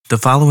The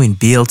following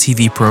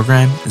BLTV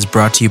program is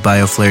brought to you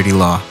by O'Flaherty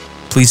Law.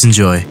 Please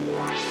enjoy.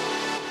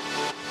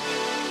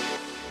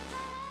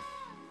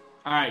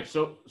 All right,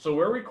 so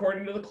we're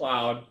recording to the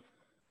cloud.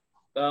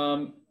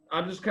 I'm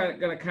just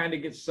gonna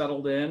get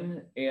settled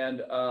in,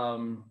 and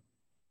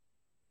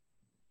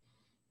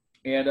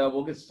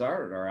we'll get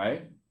started. All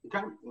right.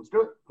 Okay, let's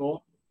do it.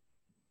 Cool.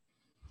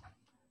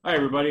 Hi,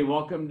 everybody.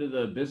 Welcome to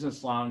the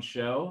Business Lounge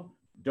Show.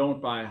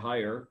 Don't buy,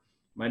 hire.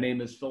 My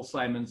name is Phil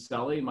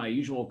Simon-Stelly. My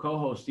usual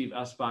co-host, Steve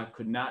Esbach,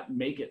 could not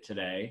make it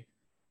today,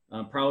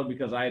 probably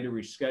because I had to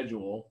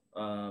reschedule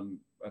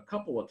a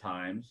couple of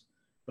times.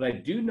 But I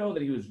do know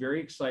that he was very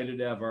excited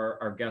to have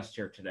our guest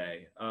here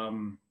today,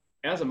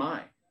 as am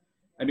I.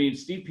 I mean,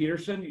 Steve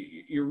Peterson,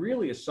 you're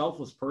really a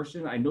selfless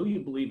person. I know you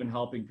believe in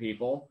helping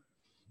people.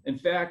 In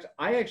fact,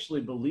 I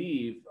actually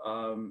believe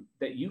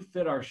that you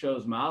fit our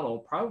show's model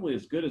probably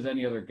as good as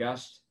any other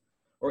guest,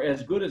 or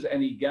as good as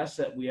any guest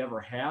that we ever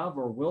have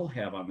or will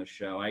have on the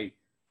show. I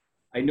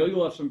know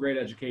you'll have some great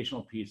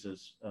educational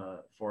pieces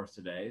for us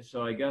today.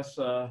 So I guess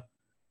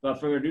without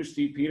further ado,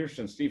 Steve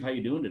Peterson. Steve, how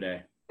you doing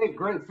today? Hey,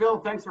 great,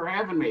 Phil. Thanks for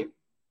having me.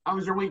 How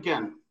was your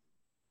weekend?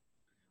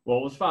 Well,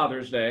 it was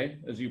Father's Day,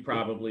 as you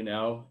probably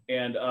know.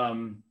 And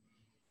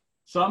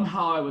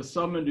somehow I was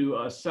summoned to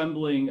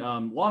assembling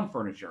lawn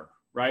furniture,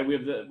 right?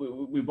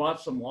 We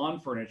bought some lawn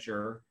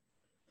furniture,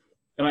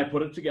 and I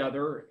put it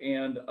together,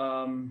 and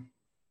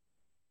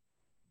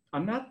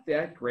I'm not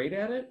that great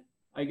at it,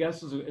 I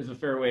guess is a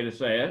fair way to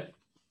say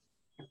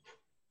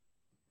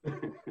it.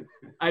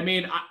 I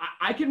mean,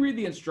 I can read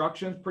the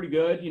instructions pretty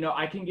good. You know,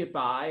 I can get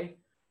by,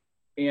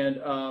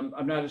 and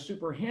I'm not a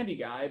super handy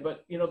guy.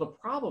 But, you know, the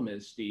problem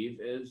is, Steve,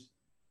 is,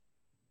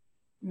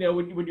 you know,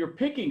 when you're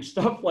picking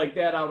stuff like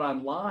that out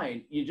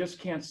online, you just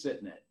can't sit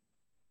in it,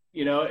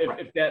 you know,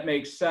 if that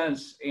makes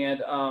sense.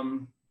 And, I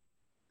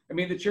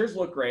mean, the chairs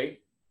look great.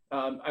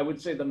 I would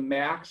say the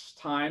max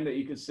time that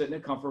you could sit in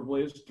it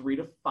comfortably is 3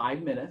 to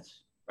 5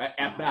 minutes, right,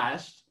 at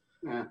best.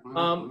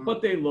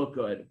 But they look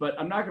good. But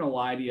I'm not going to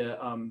lie to you.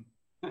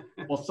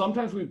 Well,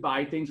 sometimes we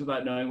buy things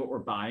without knowing what we're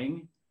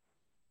buying.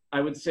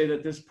 I would say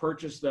that this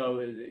purchase,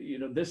 though, you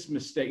know, this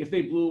mistake, if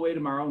they blew away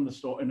tomorrow in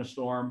a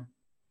storm,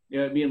 you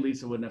know, me and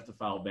Lisa wouldn't have to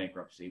file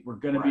bankruptcy. We're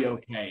going to be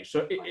okay.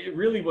 So it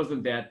really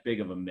wasn't that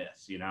big of a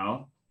miss, you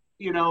know?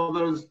 You know,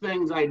 those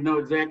things, I know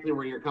exactly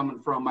where you're coming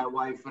from. My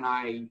wife and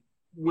I,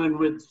 when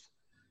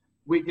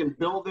we can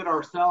build it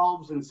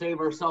ourselves and save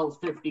ourselves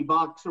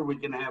 $50, or we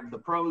can have the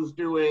pros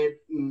do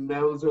it. And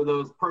those are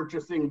those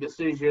purchasing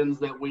decisions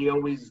that we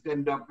always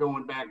end up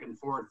going back and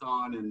forth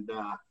on. And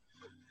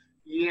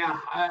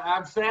yeah,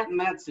 I've sat in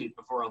that seat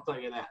before, I'll tell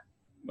you that.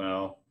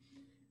 Well,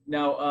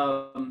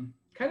 now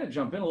kind of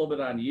jump in a little bit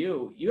on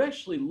you. You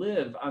actually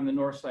live on the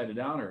north side of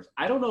Downers.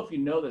 I don't know if you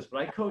know this, but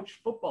I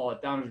coach football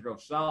at Downers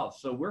Grove South.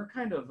 So we're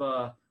kind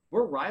of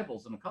we're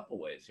rivals in a couple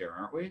ways here,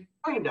 aren't we?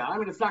 Kinda. I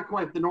mean, it's not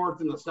quite the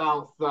north and the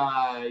south,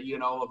 you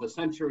know, of a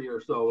century or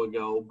so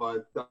ago.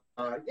 But,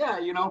 yeah,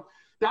 you know,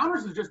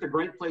 Downers is just a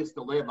great place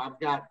to live. I've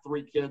got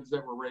 3 kids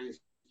that were raised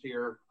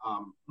here.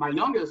 My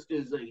youngest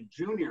is a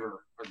junior,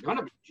 or going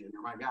to be a junior.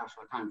 My gosh,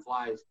 how time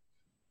flies,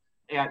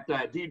 at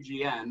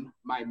DGN.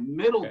 My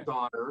middle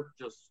daughter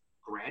just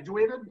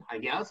graduated, I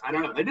guess. I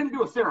don't know. They didn't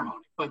do a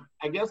ceremony, but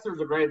I guess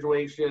there's a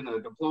graduation, a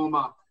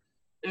diploma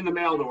in the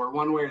mail to her,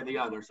 one way or the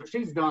other. So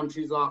she's done.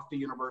 She's off to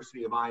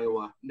University of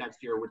Iowa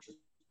next year, which is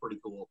pretty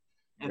cool.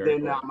 And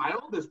Very then cool. My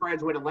oldest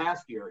graduated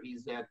last year.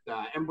 He's at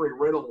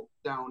Embry-Riddle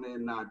down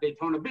in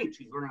Daytona Beach.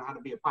 He's learning how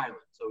to be a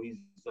pilot. So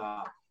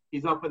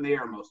he's up in the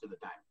air most of the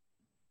time.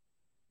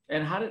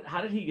 And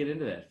how did he get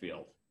into that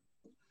field?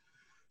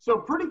 So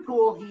pretty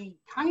cool. He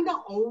kind of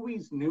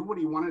always knew what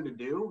he wanted to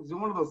do. He's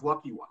one of those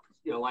lucky ones,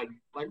 you know, like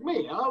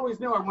me. I always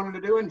knew I wanted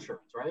to do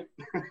insurance, right?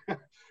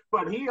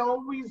 But he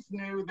always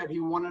knew that he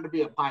wanted to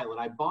be a pilot.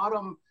 I bought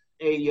him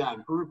a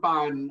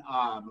Groupon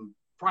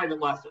private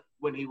lesson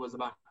when he was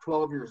about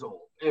 12 years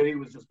old, and he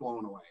was just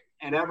blown away.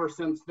 And ever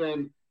since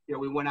then, you know,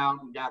 we went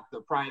out and got the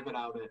private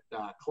out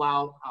at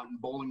Clout out in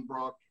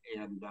Bolingbrook,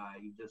 and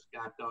he just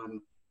got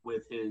done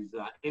with his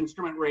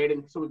instrument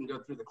rating so we can go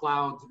through the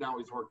clouds. Now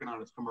he's working on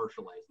his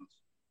commercial license.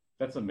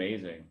 That's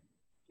amazing.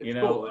 It's you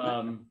know,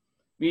 cool,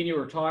 me and you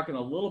were talking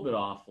a little bit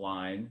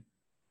offline,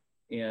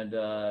 and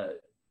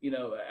you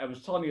know, I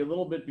was telling you a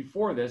little bit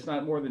before this,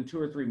 not more than 2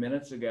 or 3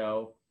 minutes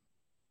ago,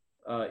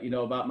 you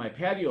know, about my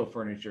patio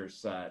furniture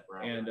set.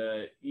 Right.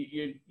 And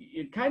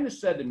you kind of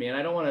said to me, and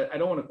I don't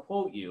want to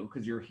quote you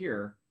because you're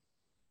here,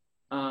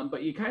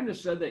 but you kind of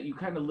said that you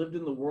kind of lived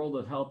in the world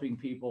of helping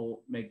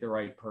people make the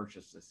right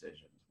purchase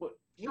decisions. What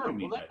do you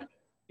mean by that?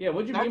 Yeah,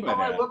 what do you mean by that?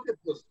 That's how I look at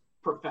this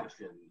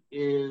profession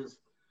is,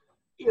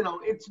 you know,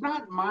 it's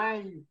not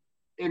my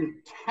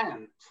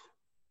intent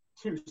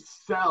to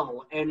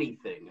sell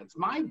anything. It's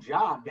my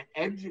job to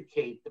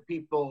educate the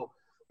people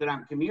that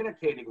I'm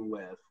communicating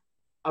with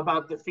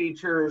about the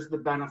features, the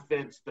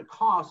benefits, the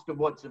cost of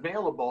what's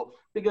available,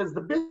 because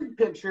the big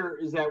picture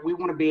is that we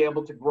want to be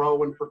able to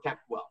grow and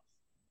protect wealth.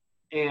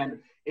 And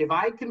if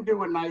I can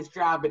do a nice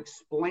job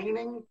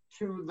explaining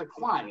to the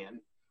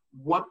client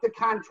what the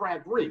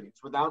contract reads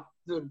without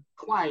the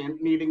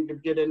client needing to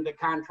get into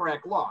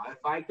contract law.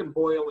 If I can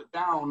boil it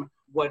down,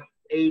 what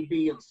A,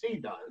 B, and C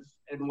does,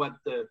 and what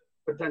the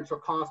potential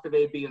cost of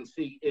A, B, and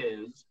C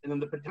is, and then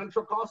the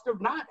potential cost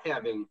of not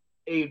having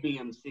A, B,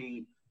 and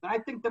C, then I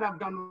think that I've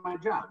done my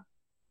job.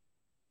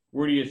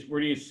 Where do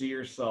you see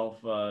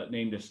yourself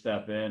needing to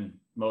step in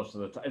most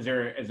of the time? Is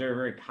there a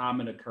very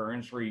common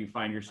occurrence where you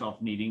find yourself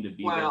needing to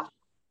be there?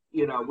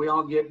 You know, we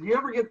all get, you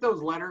ever get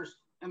those letters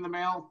in the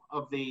mail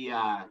of the,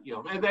 you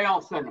know, and they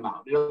all send them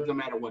out. It doesn't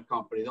matter what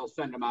company, they'll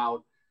send them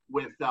out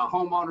with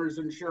homeowners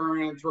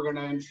insurance. We're going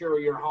to insure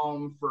your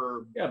home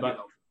for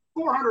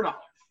 $400.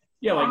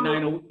 Yeah,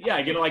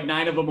 I get like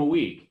 9 of them a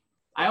week.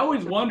 I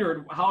always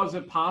wondered, how is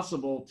it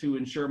possible to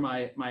insure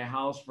my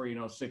house for,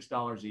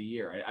 $6 a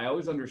year? I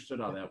always understood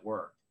how that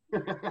worked.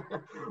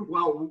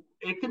 Well,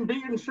 it can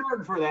be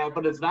insured for that,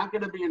 but it's not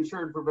going to be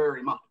insured for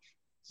very much.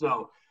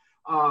 So,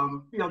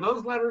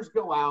 those letters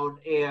go out,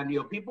 and,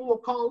 people will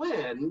call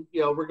in,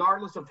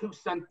 regardless of who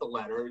sent the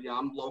letter.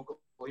 I'm local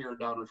here in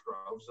Downers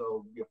Grove,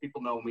 so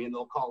people know me, and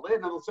they'll call in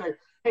and they'll say,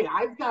 hey,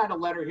 I've got a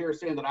letter here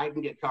saying that I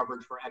can get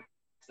coverage for X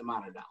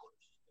amount of dollars.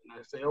 And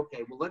I say,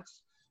 okay, well,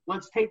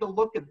 let's take a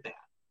look at that.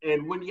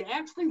 And when you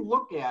actually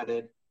look at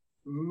it,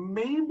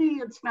 maybe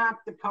it's not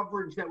the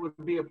coverage that would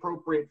be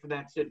appropriate for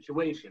that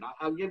situation.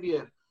 I'll give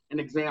you an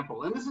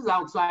example. And this is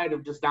outside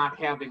of just not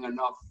having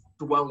enough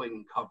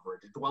dwelling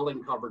coverage.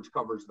 Dwelling coverage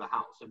covers the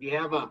house. If you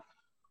have a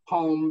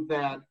home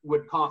that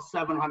would cost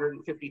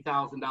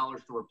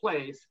 $750,000 to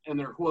replace, and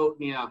they're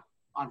quoting you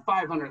on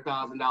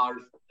 $500,000,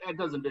 that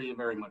doesn't do you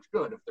very much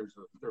good if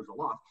there's a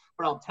loss.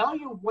 But I'll tell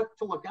you what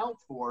to look out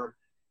for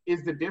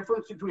is the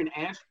difference between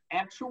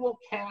actual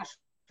cash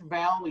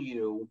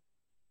value,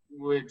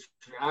 which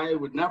I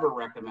would never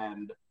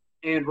recommend,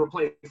 and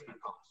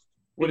replacement cost.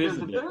 What because is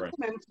the difference? If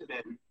there's an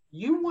incident,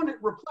 you want it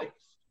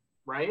replaced,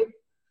 right?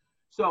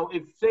 So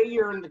if, say,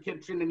 you're in the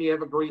kitchen and you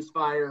have a grease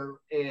fire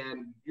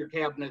and your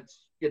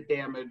cabinets get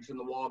damaged and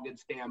the wall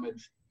gets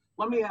damaged,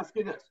 let me ask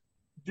you this.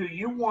 Do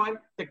you want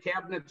the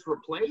cabinets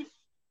replaced,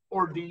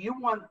 or do you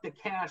want the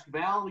cash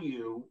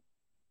value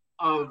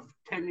of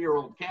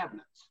 10-year-old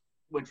cabinets,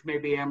 which may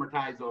be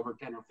amortized over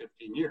 10 or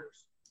 15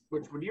 years?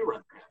 Which would you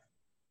rather have?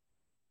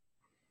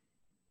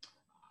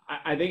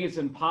 I think it's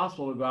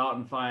impossible to go out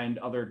and find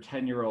other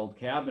 10-year-old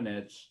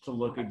cabinets to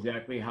look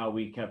exactly how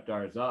we kept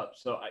ours up.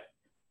 So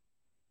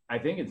I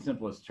think in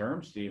simplest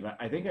terms, Steve,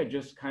 I think I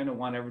just kind of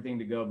want everything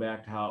to go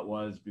back to how it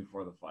was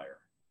before the fire.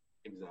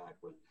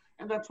 Exactly.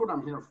 And that's what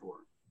I'm here for,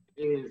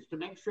 is to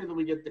make sure that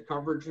we get the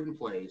coverage in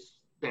place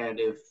that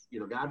if,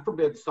 God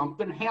forbid,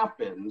 something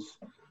happens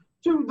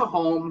to the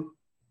home,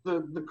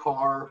 the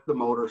car, the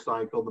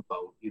motorcycle, the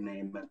boat, you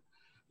name it,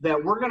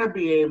 that we're going to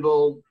be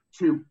able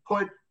to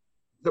put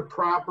the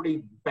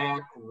property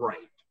back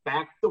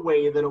the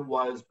way that it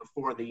was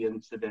before the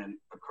incident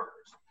occurs.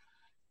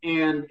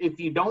 And if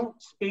you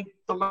don't speak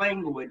the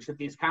language that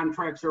these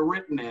contracts are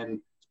written in,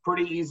 it's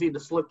pretty easy to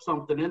slip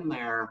something in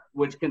there,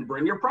 which can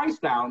bring your price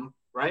down,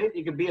 right?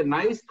 It could be a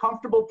nice,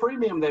 comfortable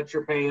premium that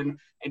you're paying,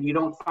 and you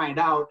don't find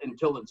out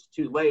until it's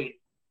too late.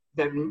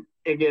 Then,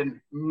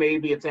 again,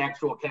 maybe it's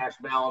actual cash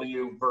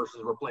value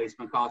versus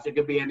replacement cost. It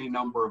could be any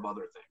number of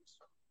other things.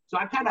 So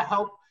I kind of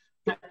help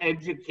to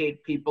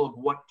educate people of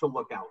what to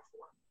look out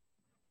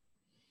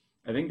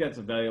for. I think that's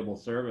a valuable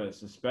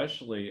service,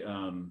 especially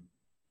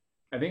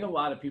I think a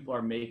lot of people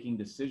are making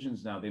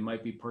decisions now. They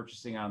might be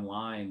purchasing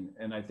online.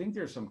 And I think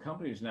there's some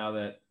companies now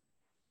that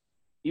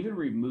even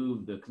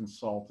remove the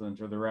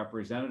consultant or the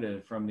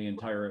representative from the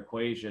entire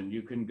equation.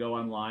 You can go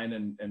online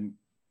and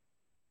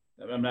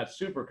I'm not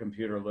super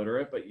computer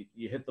literate, but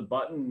you hit the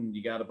button,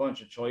 you got a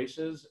bunch of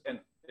choices, and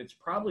it's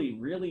probably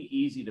really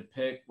easy to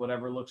pick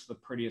whatever looks the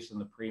prettiest in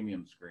the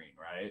premium screen,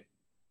 right?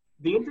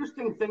 The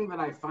interesting thing that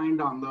I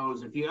find on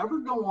those, if you ever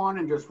go on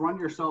and just run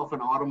yourself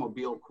an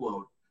automobile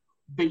quote,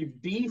 they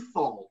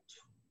default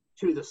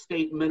to the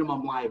state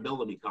minimum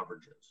liability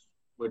coverages,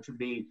 which would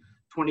be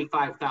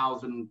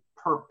 $25,000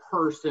 per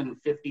person,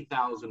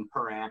 $50,000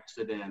 per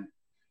accident.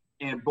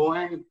 And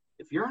boy,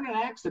 if you're in an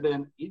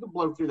accident, you can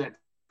blow through that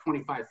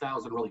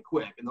 $25,000 really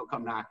quick, and they'll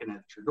come knocking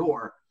at your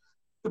door.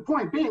 The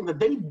point being that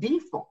they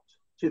default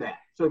to that.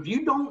 So if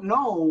you don't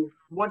know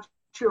what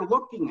you're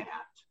looking at,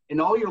 and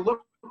all you're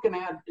looking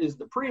at is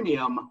the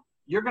premium,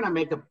 you're going to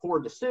make a poor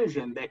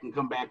decision that can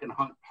come back and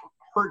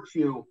hurt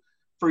you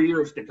for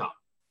years to come.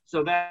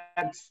 So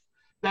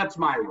that's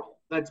my role.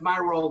 That's my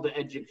role to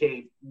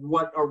educate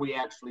what are we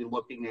actually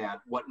looking at,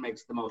 what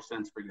makes the most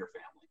sense for your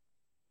family.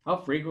 How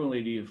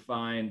frequently do you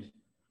find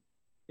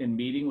in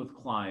meeting with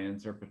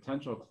clients or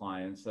potential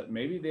clients that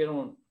maybe they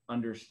don't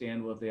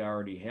understand what they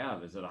already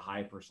have? Is it a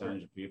high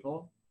percentage of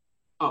people?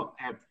 Oh,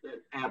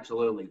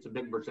 absolutely. It's a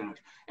big percentage.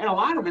 And a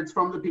lot of it's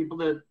from the people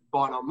that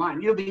bought online.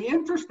 The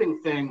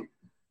interesting thing,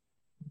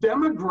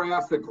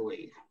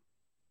 demographically,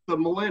 the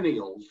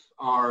millennials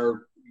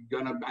are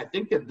going to, I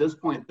think at this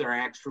point, they're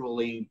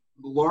actually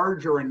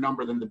larger in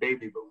number than the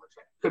baby boomers.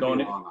 Could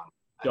be wrong on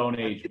that. Don't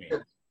age me.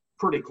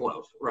 Pretty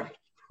close, right?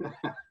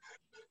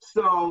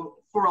 So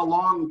for a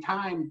long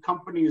time,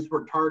 companies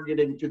were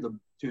targeting to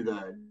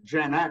the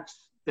Gen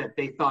X that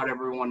they thought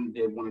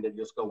they wanted to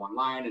just go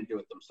online and do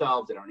it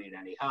themselves. They don't need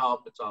any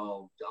help. It's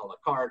all a la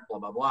carte, blah,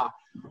 blah, blah.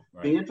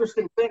 Right. The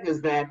interesting thing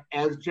is that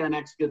as Gen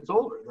X gets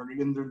older, they're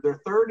in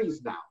their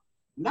 30s now.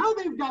 Now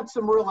they've got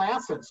some real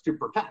assets to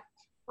protect,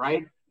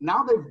 right?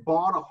 Now they've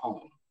bought a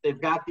home.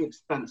 They've got the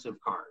expensive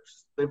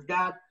cars. They've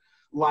got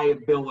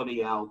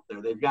liability out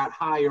there. They've got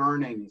high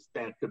earnings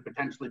that could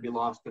potentially be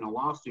lost in a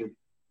lawsuit.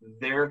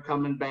 They're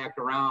coming back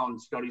around.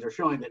 Studies are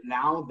showing that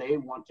now they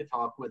want to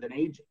talk with an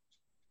agent.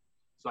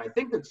 So I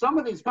think that some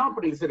of these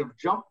companies that have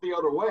jumped the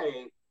other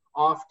way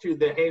off to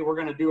the, hey, we're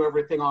going to do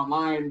everything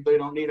online. They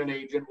don't need an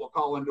agent. We'll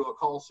call into a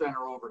call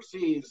center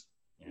overseas.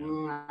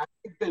 Yeah. I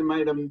think they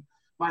might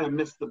have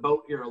missed the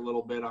boat here a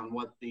little bit on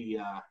what the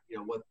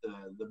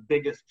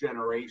biggest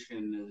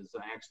generation is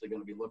actually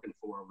going to be looking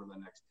for over the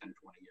next 10,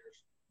 20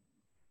 years.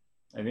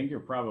 I think you're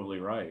probably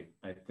right.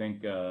 I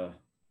think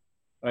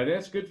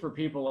that's good for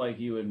people like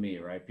you and me,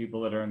 right?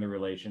 People that are in the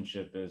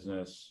relationship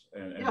business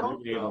and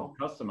really able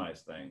to customize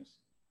things.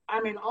 I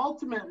mean,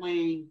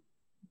 ultimately,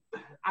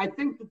 I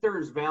think that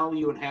there's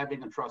value in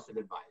having a trusted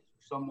advisor,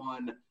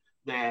 someone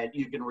that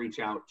you can reach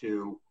out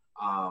to,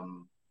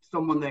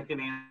 someone that can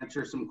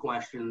answer some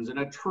questions in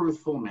a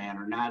truthful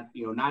manner, not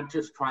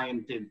just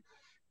trying to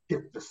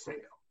get the sale,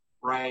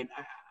 right?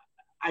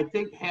 I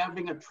think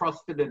having a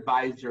trusted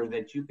advisor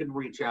that you can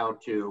reach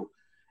out to,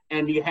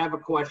 and you have a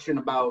question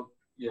about,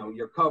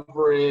 your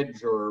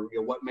coverage or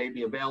what may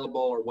be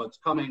available or what's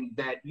coming,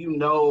 that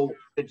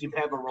that you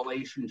have a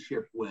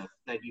relationship with,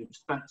 that you've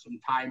spent some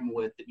time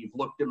with, that you've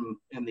looked them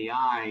in the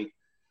eye.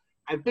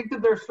 I think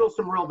that there's still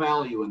some real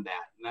value in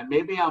that. And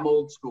maybe I'm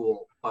old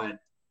school, but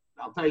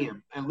I'll tell you,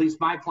 at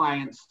least my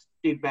clients'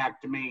 feedback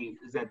to me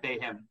is that they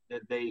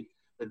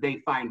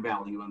find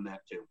value in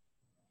that too.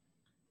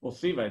 Well,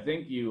 Steve, I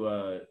think you,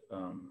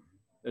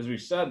 as we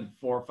said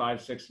 4,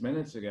 5, 6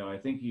 minutes ago, I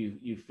think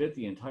you fit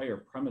the entire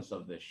premise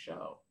of this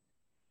show.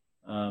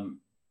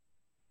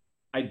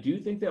 I do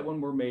think that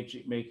when we're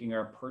making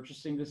our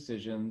purchasing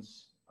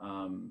decisions,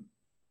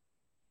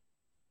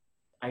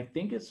 I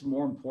think it's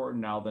more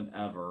important now than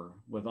ever,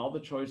 with all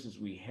the choices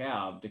we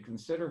have, to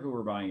consider who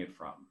we're buying it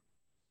from.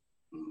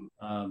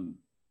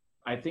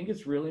 I think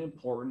it's really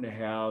important to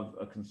have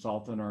a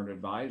consultant or an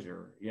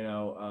advisor.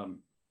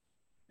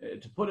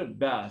 To put it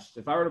best,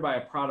 if I were to buy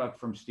a product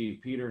from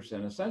Steve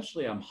Peterson,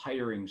 essentially I'm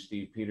hiring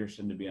Steve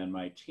Peterson to be on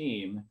my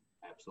team.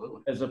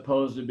 Absolutely. As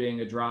opposed to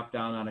being a drop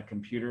down on a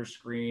computer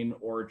screen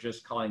or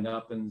just calling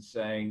up and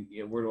saying,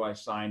 where do I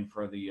sign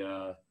for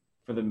the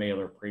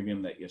mailer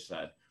premium that you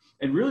said?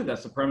 And really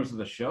that's the premise of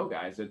the show,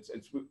 guys. It's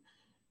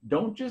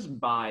don't just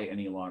buy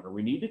any longer.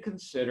 We need to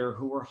consider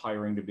who we're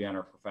hiring to be on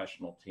our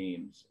professional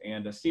teams.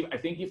 And Steve, I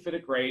think you fit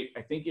it great.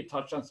 I think you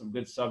touched on some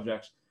good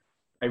subjects.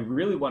 I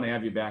really want to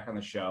have you back on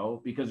the show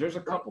because there's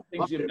a couple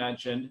things you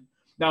mentioned.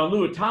 Now, in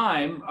lieu of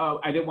time,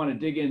 I didn't want to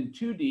dig in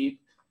too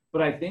deep,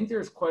 but I think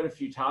there's quite a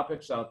few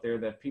topics out there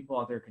that people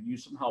out there could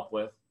use some help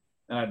with.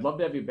 And I'd love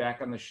to have you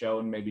back on the show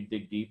and maybe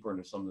dig deeper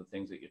into some of the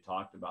things that you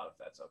talked about, if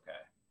that's okay.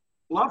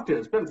 Love to.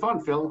 It's been fun,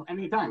 Phil.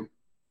 Anytime.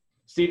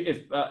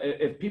 Steve,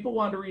 if people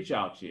want to reach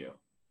out to you,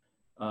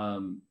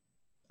 I'm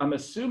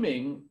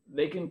assuming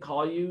they can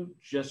call you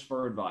just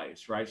for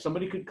advice, right?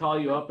 Somebody could call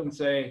you up and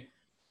say,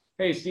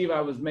 hey, Steve, I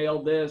was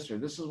mailed this, or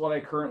this is what I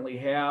currently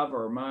have,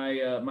 or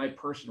my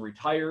person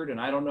retired, and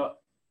I don't know.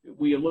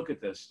 Will you look at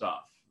this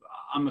stuff?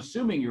 I'm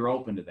assuming you're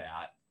open to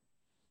that.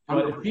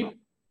 But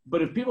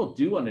if people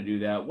do want to do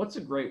that, what's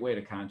a great way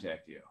to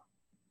contact you?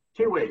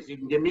 2 ways. You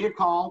can give me a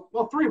call.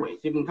 Well, 3 ways.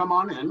 You can come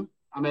on in.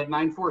 I'm at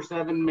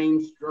 947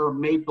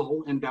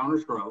 Maple in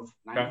Downers Grove,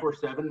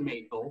 947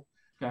 Maple.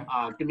 Okay.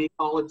 Give me a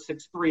call at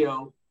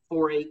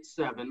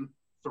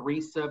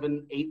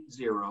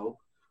 630-487-3780,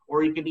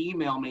 or you can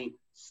email me,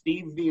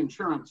 Steve the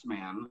Insurance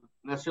Man.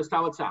 That's just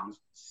how it sounds.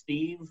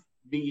 Steve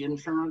the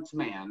Insurance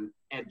Man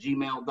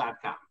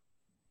 @gmail.com.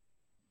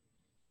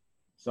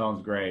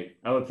 Sounds great.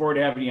 I look forward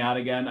to having you on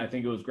again. I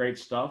think it was great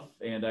stuff,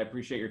 and I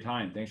appreciate your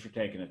time. Thanks for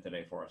taking it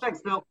today for us.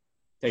 Thanks, Bill.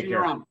 Take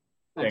care. Around.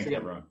 Thanks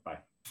everyone. Bye.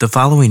 The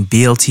following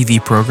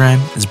BLTV program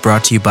is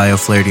brought to you by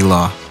O'Flaherty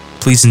Law.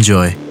 Please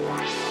enjoy.